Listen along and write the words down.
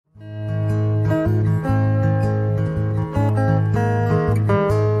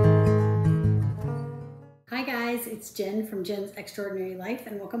from Jen's Extraordinary Life,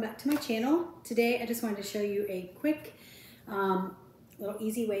 and welcome back to my channel. Today I just wanted to show you a quick little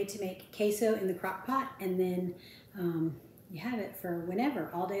easy way to make queso in the crock pot, and then you have it for whenever,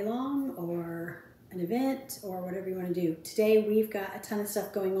 all day long, or an event, or whatever you want to do. Today we've got a ton of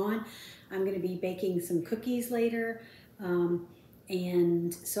stuff going on. I'm going to be baking some cookies later,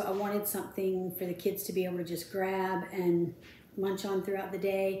 and so I wanted something for the kids to be able to just grab and munch on throughout the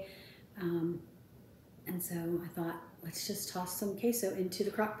day. And so I thought, let's just toss some queso into the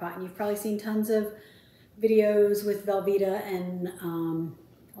crock pot. And you've probably seen tons of videos with Velveeta and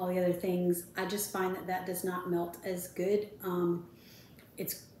all the other things. I just find that that does not melt as good.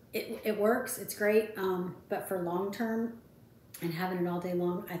 It works, it's great, but for long term and having it all day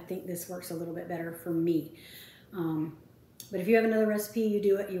long, I think this works a little bit better for me. But if you have another recipe, you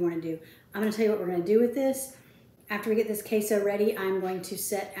do what you want to do. I'm going to tell you what we're going to do with this. After we get this queso ready, I'm going to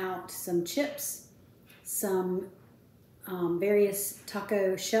set out some chips, some various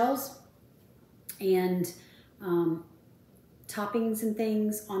taco shells, and toppings and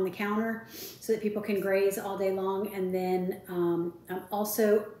things on the counter so that people can graze all day long. And then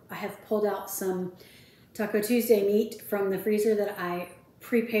I have pulled out some Taco Tuesday meat from the freezer that I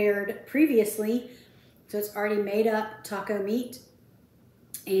prepared previously. So it's already made up taco meat.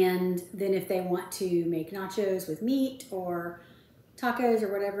 And then if they want to make nachos with meat or tacos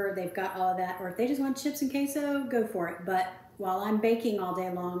or whatever, they've got all of that. Or if they just want chips and queso, go for it. But while I'm baking all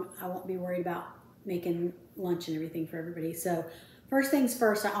day long, I won't be worried about making lunch and everything for everybody. So first things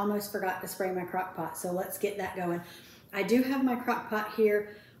first, I almost forgot to spray my crock pot. So let's get that going. I do have my crock pot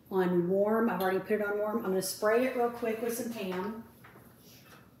here on warm. I've already put it on warm. I'm going to spray it real quick with some Pam.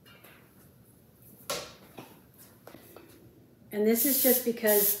 And this is just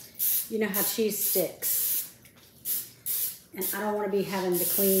because you know how cheese sticks. And I don't want to be having to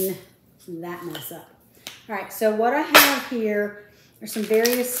clean that mess up. All right, so what I have here are some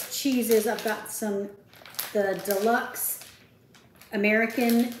various cheeses. I've got the deluxe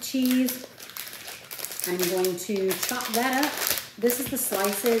American cheese. I'm going to chop that up. This is the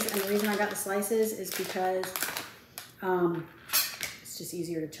slices, and the reason I got the slices is because it's just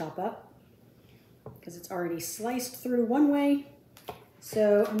easier to chop up because it's already sliced through one way.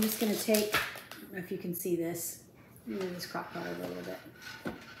 So I'm just going to take, I don't know if you can see this. Move this crock pot over a little bit.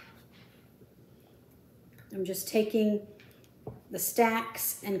 I'm just taking the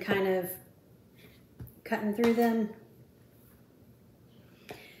stacks and kind of cutting through them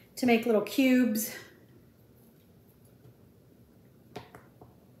to make little cubes.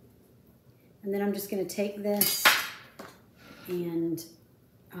 And then I'm just going to take this and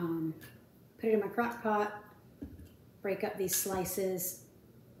put it in my crock pot, break up these slices.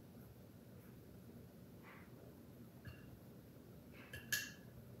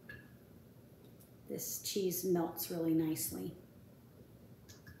 This cheese melts really nicely.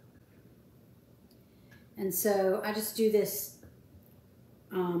 And so I just do this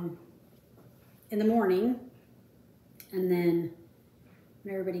in the morning, and then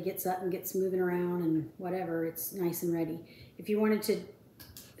when everybody gets up and gets moving around and whatever, it's nice and ready. If you wanted to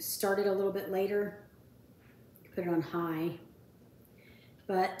start it a little bit later, you put it on high,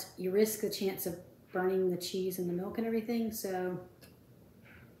 but you risk the chance of burning the cheese and the milk and everything, so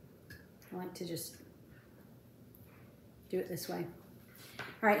I like to just do it this way.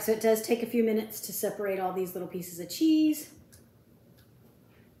 All right, so it does take a few minutes to separate all these little pieces of cheese,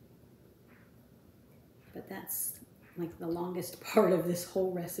 but that's like the longest part of this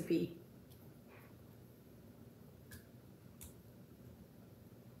whole recipe.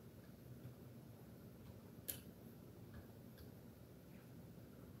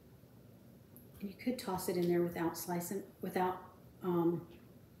 And you could toss it in there without slicing, without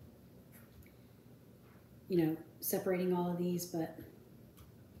you know, separating all of these, but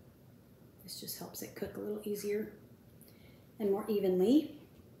this just helps it cook a little easier and more evenly.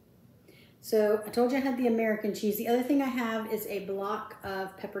 So I told you I had the American cheese. The other thing I have is a block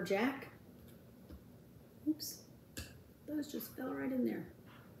of pepper jack. Oops, those just fell right in there.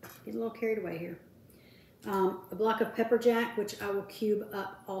 Get a little carried away here. A block of pepper jack, which I will cube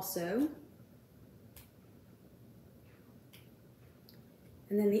up also.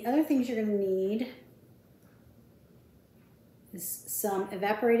 And then the other things you're going to need is some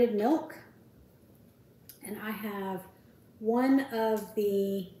evaporated milk, and I have one of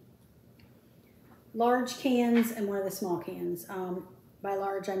the large cans and one of the small cans. By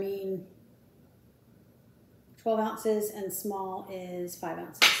large I mean 12 ounces and small is 5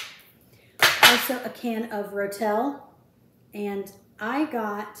 ounces. Also a can of rotel, and I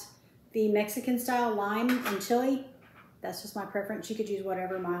got the Mexican style lime and chili. That's just my preference. You could use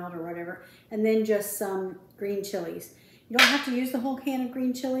whatever, mild or whatever. And then just some green chilies. You don't have to use the whole can of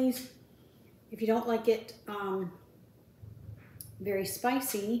green chilies. If you don't like it very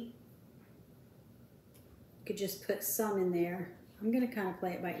spicy, you could just put some in there. I'm gonna kind of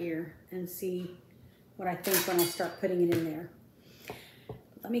play it by ear and see what I think when I start putting it in there.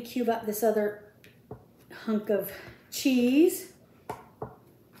 Let me cube up this other hunk of cheese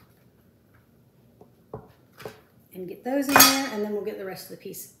and get those in there, and then we'll get the rest of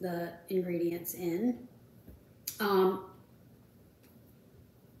the ingredients in.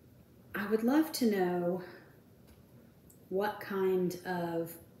 I would love to know what kind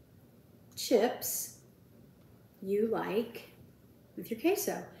of chips you like with your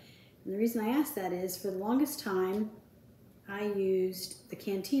queso. And the reason I ask that is for the longest time, I used the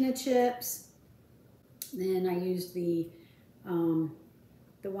Cantina chips. Then I used the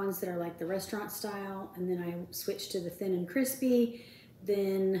ones that are like the restaurant style, and then I switched to the thin and crispy.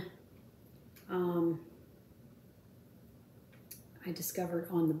 Then I discovered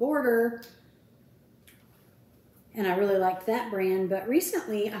On the Border, and I really liked that brand. But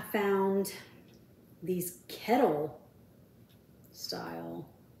recently I found these kettle style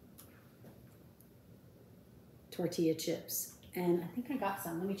tortilla chips, and I think I got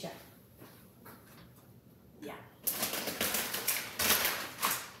some. Let me check. Yeah.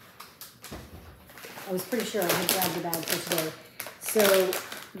 I was pretty sure I had grabbed the bag for today. So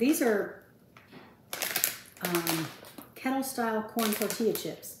these are kettle style corn tortilla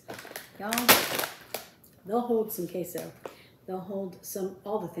chips. Y'all, they'll hold some queso. They'll hold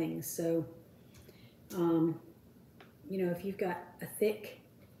all the things. So, you know, if you've got a thick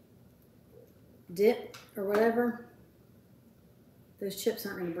dip or whatever, those chips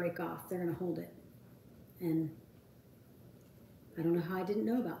aren't going to break off. They're going to hold it. And I don't know how I didn't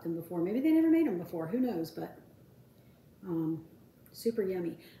know about them before. Maybe they never made them before. Who knows? But super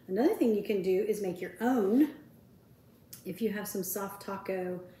yummy. Another thing you can do is make your own. If you have some soft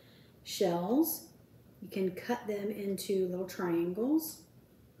taco shells, you can cut them into little triangles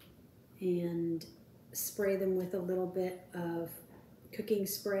and spray them with a little bit of cooking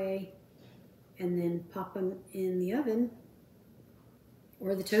spray, and then pop them in the oven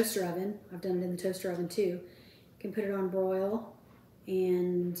or the toaster oven. I've done it in the toaster oven too. You can put it on broil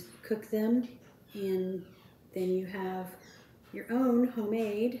and cook them, and then you have your own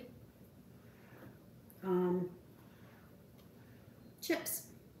homemade chips.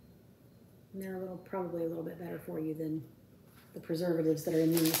 And they're probably a little bit better for you than the preservatives that are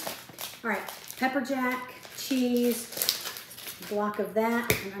in these. All right, pepper jack, cheese, a block of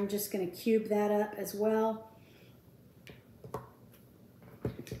that, and I'm just gonna cube that up as well.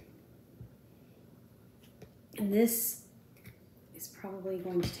 And this is probably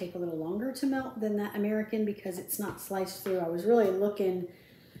going to take a little longer to melt than that American because it's not sliced through. I was really looking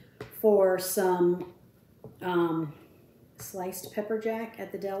for some sliced pepper jack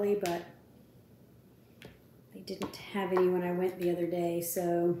at the deli, but they didn't have any when I went the other day.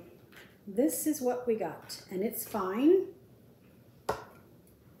 So this is what we got, and it's fine.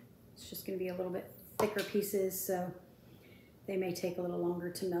 It's just going to be a little bit thicker pieces, so they may take a little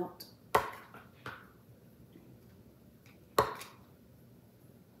longer to melt.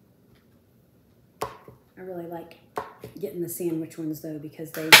 I really like getting the sandwich ones though,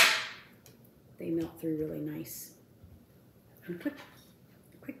 because they melt through really nice and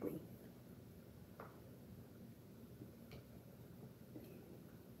quickly.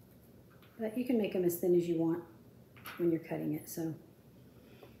 But you can make them as thin as you want when you're cutting it, so.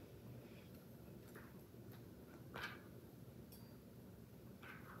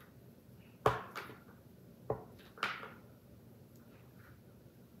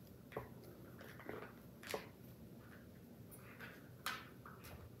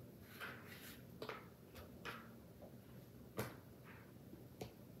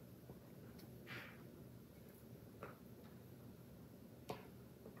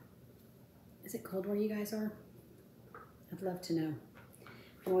 Is it cold where you guys are? I'd love to know.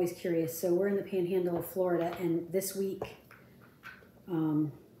 I'm always curious. So we're in the panhandle of Florida, and this week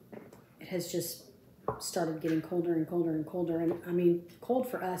it has just started getting colder and colder and colder. And I mean,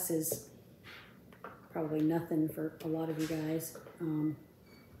 cold for us is probably nothing for a lot of you guys.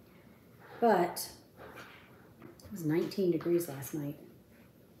 But it was 19 degrees last night,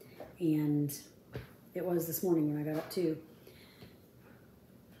 and it was this morning when I got up too.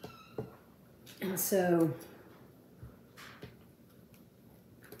 And so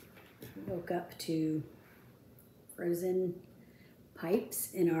I woke up to frozen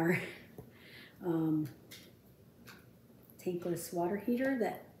pipes in our tankless water heater.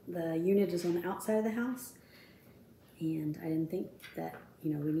 That the unit is on the outside of the house, and I didn't think that,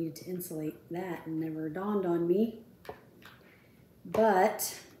 you know, we needed to insulate that, and never dawned on me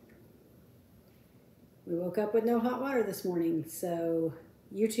But we woke up with no hot water this morning, so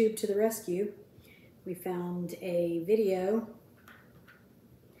YouTube to the rescue. We found a video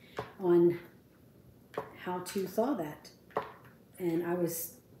on how to thaw that. And I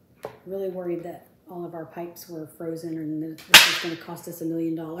was really worried that all of our pipes were frozen and this was going to cost us $1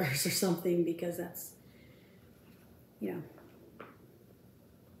 million or something, because that's, you know,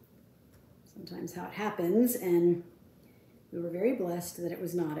 sometimes how it happens. And we were very blessed that it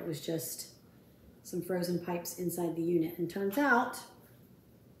was not. It was just some frozen pipes inside the unit. And turns out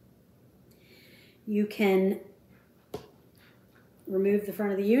you can remove the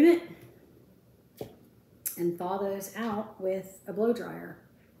front of the unit and thaw those out with a blow dryer.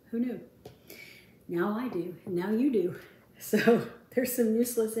 Who knew? Now I do, and now you do. So there's some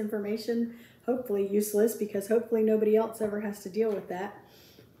useless information, hopefully useless, because hopefully nobody else ever has to deal with that.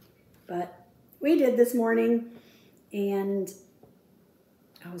 But we did this morning, and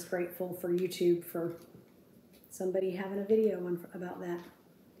I was grateful for YouTube for somebody having a video about that.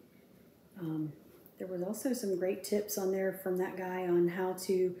 There was also some great tips on there from that guy on how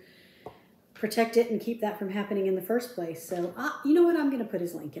to protect it and keep that from happening in the first place. So you know what? I'm going to put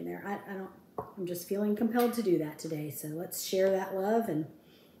his link in there. I'm just feeling compelled to do that today. So let's share that love, and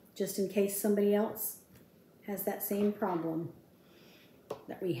just in case somebody else has that same problem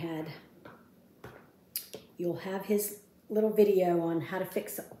that we had, you'll have his little video on how to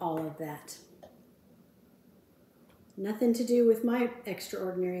fix all of that. Nothing to do with my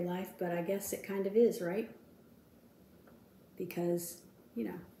extraordinary life, but I guess it kind of is, right? Because, you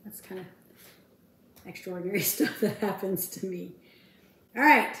know, that's kind of extraordinary stuff that happens to me. All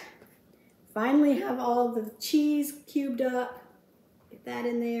right, finally have all the cheese cubed up. Get that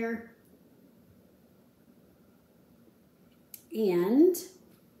in there. And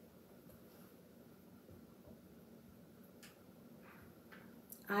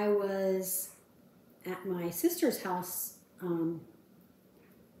I was at my sister's house for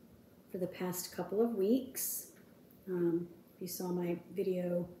the past couple of weeks. If you saw my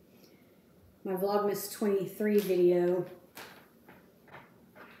video, my Vlogmas 23 video,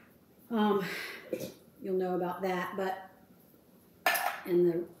 you'll know about that, but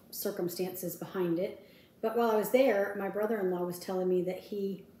and the circumstances behind it. But while I was there, my brother-in-law was telling me that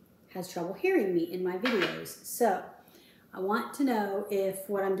he has trouble hearing me in my videos. So I want to know if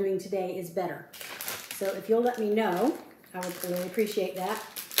what I'm doing today is better. So if you'll let me know, I would really appreciate that.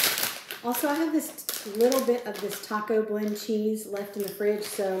 Also, I have this little bit of this taco blend cheese left in the fridge,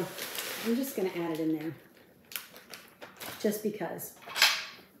 so I'm just gonna add it in there. Just because.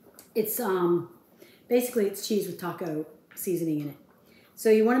 It's basically it's cheese with taco seasoning in it. So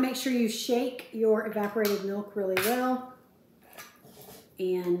you wanna make sure you shake your evaporated milk really well.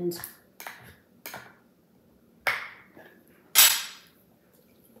 And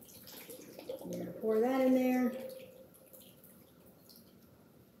you're gonna pour that in there.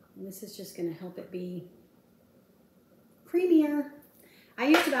 And this is just gonna help it be creamier. I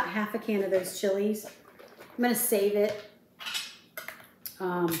used about half a can of those chilies. I'm gonna save it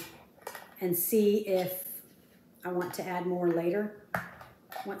and see if I want to add more later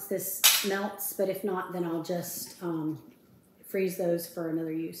once this melts, but if not, then I'll just freeze those for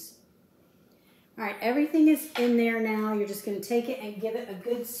another use. All right, everything is in there now. You're just gonna take it and give it a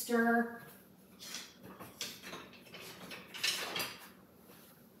good stir.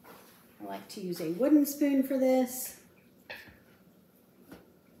 I like to use a wooden spoon for this.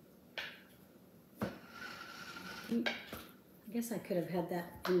 I guess I could have had that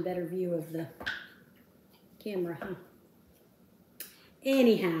in a better view of the camera, huh?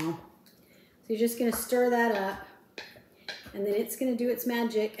 Anyhow, so you're just gonna stir that up, and then it's gonna do its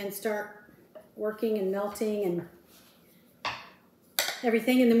magic and start working and melting and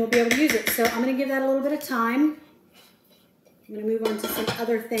everything, and then we'll be able to use it. So I'm gonna give that a little bit of time. I'm gonna move on to some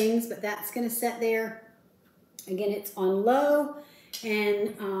other things, but that's gonna set there. Again, it's on low,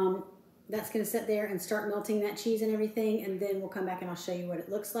 and that's gonna sit there and start melting that cheese and everything, and then we'll come back and I'll show you what it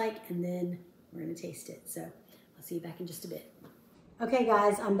looks like, and then we're gonna taste it. So I'll see you back in just a bit. Okay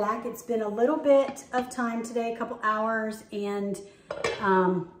guys, I'm back. It's been a little bit of time today, a couple hours, and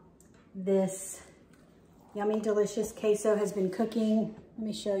this yummy, delicious queso has been cooking. Let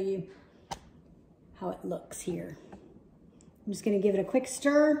me show you how it looks here. I'm just gonna give it a quick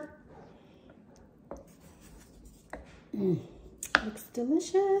stir. Looks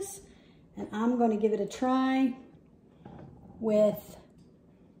delicious. And I'm going to give it a try with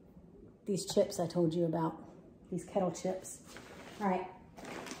these chips I told you about, these kettle chips. All right.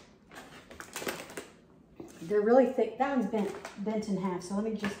 They're really thick. That one's bent in half, so let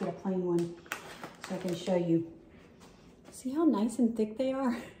me just get a plain one so I can show you. See how nice and thick they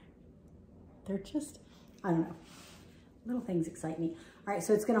are? They're just, I don't know. Little things excite me. All right,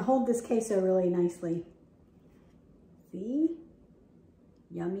 so it's gonna hold this queso really nicely. See?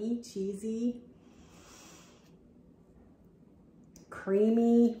 Yummy, cheesy,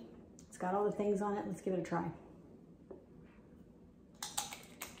 creamy. It's got all the things on it. Let's give it a try.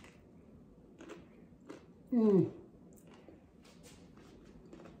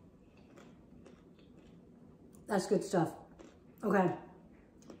 That's good stuff. Okay.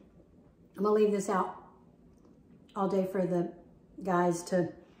 I'm gonna leave this out all day for the guys to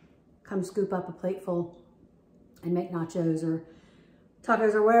come scoop up a plateful and make nachos or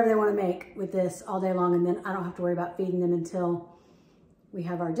tacos or whatever they want to make with this all day long, and then I don't have to worry about feeding them until we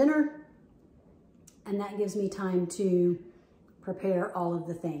have our dinner, and that gives me time to prepare all of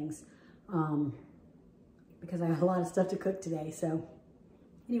the things because I have a lot of stuff to cook today. So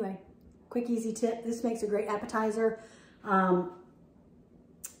anyway, quick easy tip, this makes a great appetizer on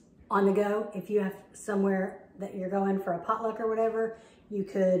the go. If you have somewhere that you're going for a potluck or whatever, you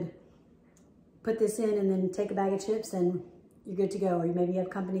could put this in and then take a bag of chips and you're good to go. Or maybe you have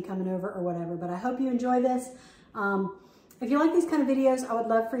company coming over or whatever. But I hope you enjoy this. If you like these kind of videos, I would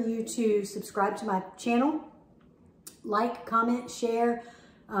love for you to subscribe to my channel. Like, comment, share,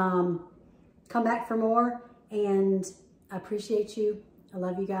 come back for more. And I appreciate you. I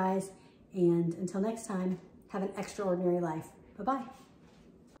love you guys. And until next time, have an extraordinary life.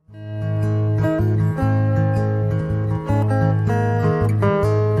 Bye-bye.